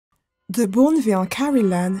The Bournville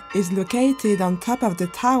Carillon is located on top of the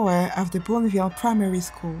tower of the Bournville Primary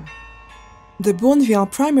School. The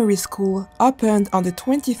Bournville Primary School opened on the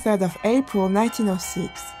 23rd of April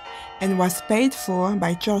 1906 and was paid for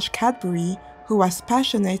by George Cadbury, who was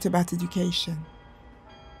passionate about education.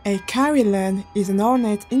 A carillon is an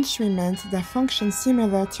ornate instrument that functions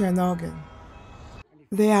similar to an organ.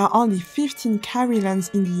 There are only 15 carillons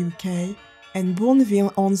in the UK, and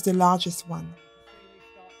Bournville owns the largest one.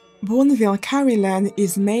 Bournville Carillon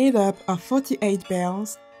is made up of 48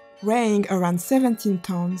 bells, weighing around 17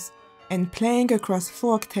 tons, and playing across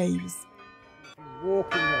 4 octaves.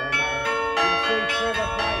 Walking there now, you'll see Trevor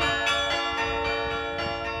playing,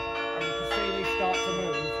 and you can see they start to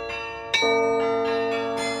move.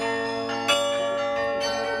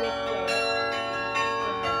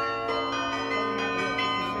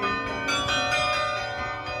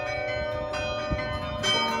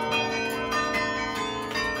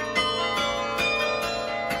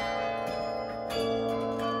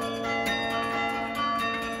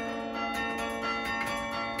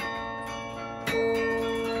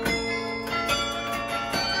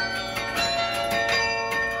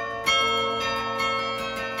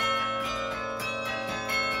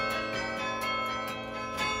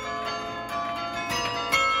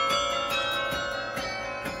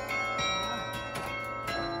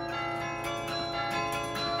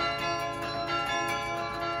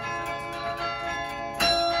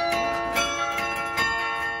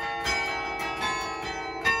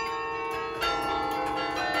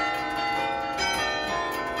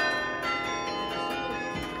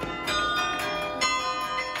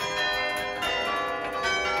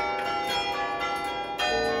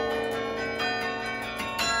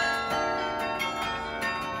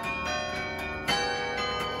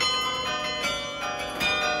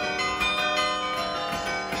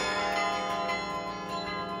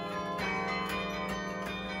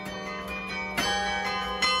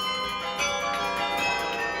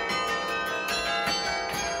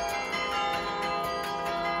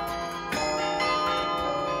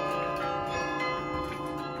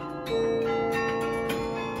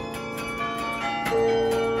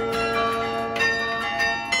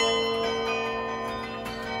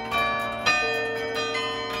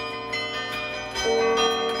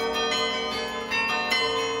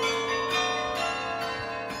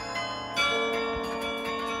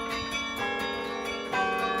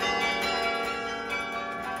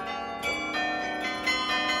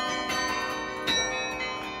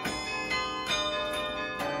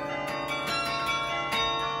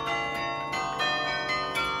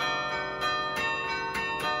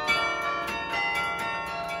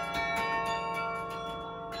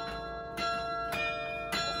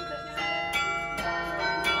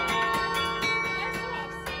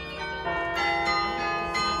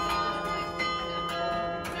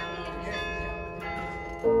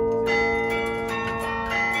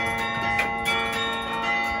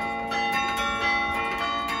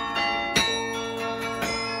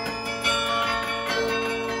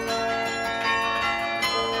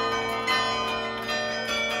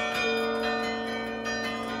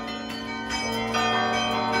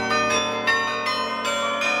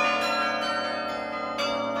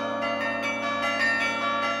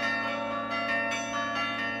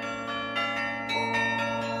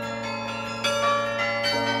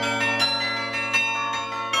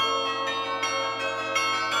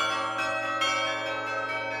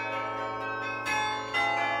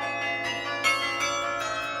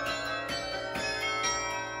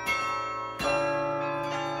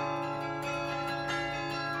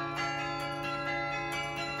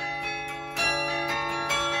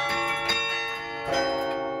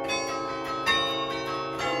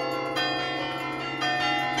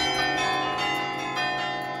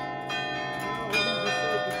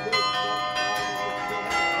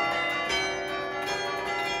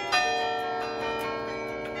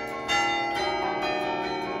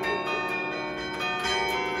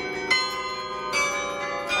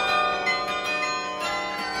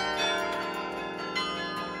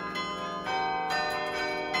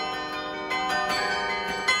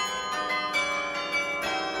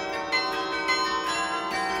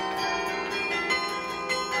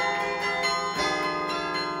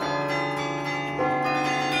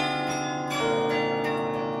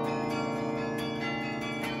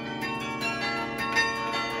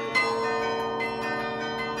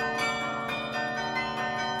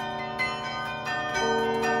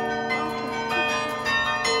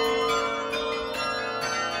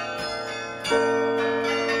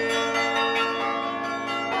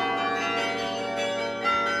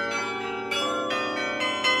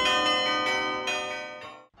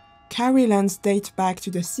 carillons date back to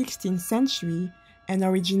the 16th century and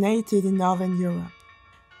originated in Northern Europe.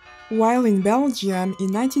 While in Belgium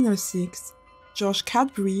in 1906, George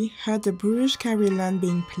Cadbury heard the Bournville Carillon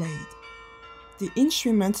being played. The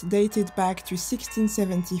instrument dated back to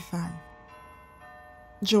 1675.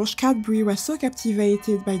 George Cadbury was so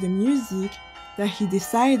captivated by the music that he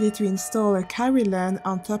decided to install a carillon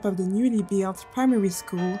on top of the newly built primary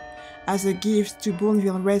school as a gift to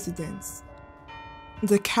Bournville residents.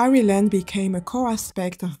 The carillon became a core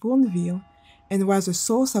aspect of Bournville and was a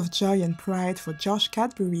source of joy and pride for George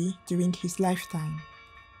Cadbury during his lifetime.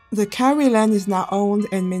 The carillon is now owned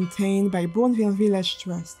and maintained by Bournville Village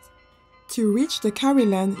Trust. To reach the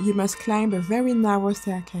carillon, you must climb a very narrow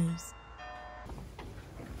staircase.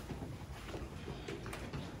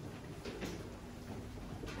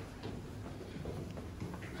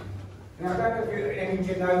 Now, I don't know if any of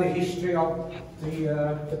you know the history of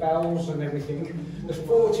the bells and everything. There's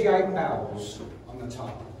 48 bells on the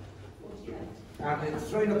top. And it's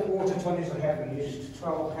 3 1/4 tons of heaviest,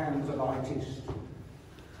 12 pounds the lightest.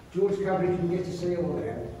 George Cadbury can get to see all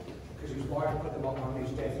them because his wife put them up on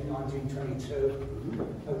his death in 1922.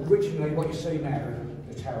 Originally, what you see now,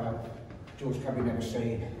 the tower, George Cadbury never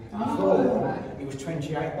seen. Before, it was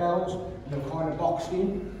 28 bells, and they were kind of boxed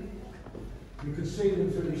in. You could see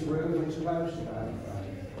them through this room when it's closed today.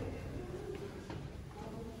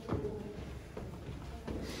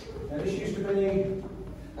 Now this used to be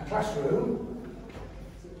a classroom,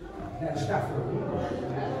 now a staff room,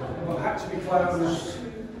 but it had to be closed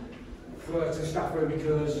to staff room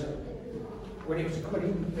because when it was a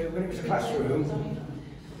classroom,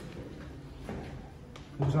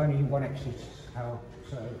 there was only one exit out,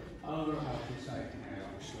 so I can say it now,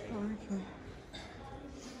 obviously. Okay.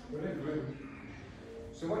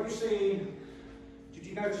 So what you see, did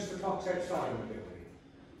you notice the clocks outside of the building?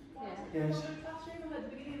 Yes.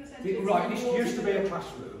 Right, this used to be a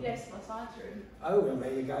classroom. Yes, my science room. Oh, well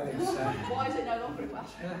there you go then. Why is it no longer a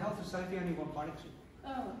classroom? Health and safety only one part.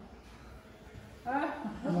 Oh.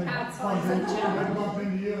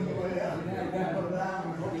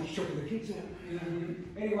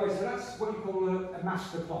 Anyway, so that's what you call a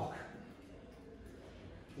master clock.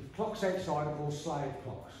 The clocks outside are called slave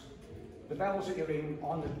clocks. The bells that you're in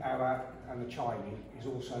on the hour and the chiming is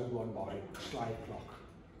also run by a slave clock,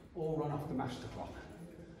 all run off the master clock.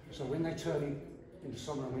 So when they turn it in the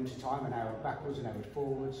summer and winter time, an hour backwards, an hour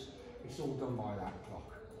forwards, it's all done by that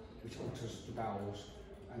clock, which alters the bells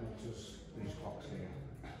and alters these clocks here.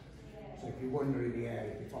 So if you're wondering the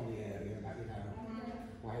area, if you're from the area and you know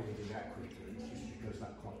why they do that quickly, it's just because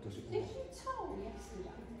that clock does it all. Did you toll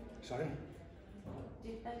yesterday? Sorry?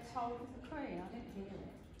 Did they toll with the crane? I didn't hear it.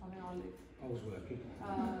 I mean, I was working.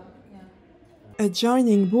 yeah.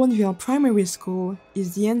 Adjoining Bournville Primary School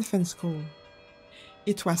is the infant school.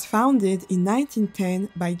 It was founded in 1910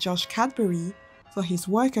 by George Cadbury for his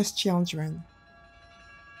workers' children.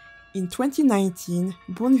 In 2019,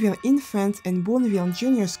 Bournville Infant and Bournville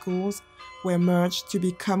Junior Schools were merged to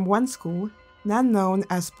become one school, now known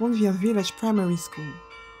as Bournville Village Primary School.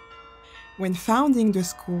 When founding the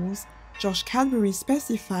schools, George Cadbury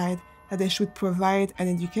specified that they should provide an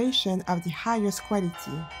education of the highest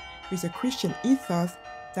quality, with a Christian ethos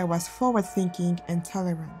that was forward-thinking and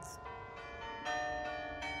tolerant.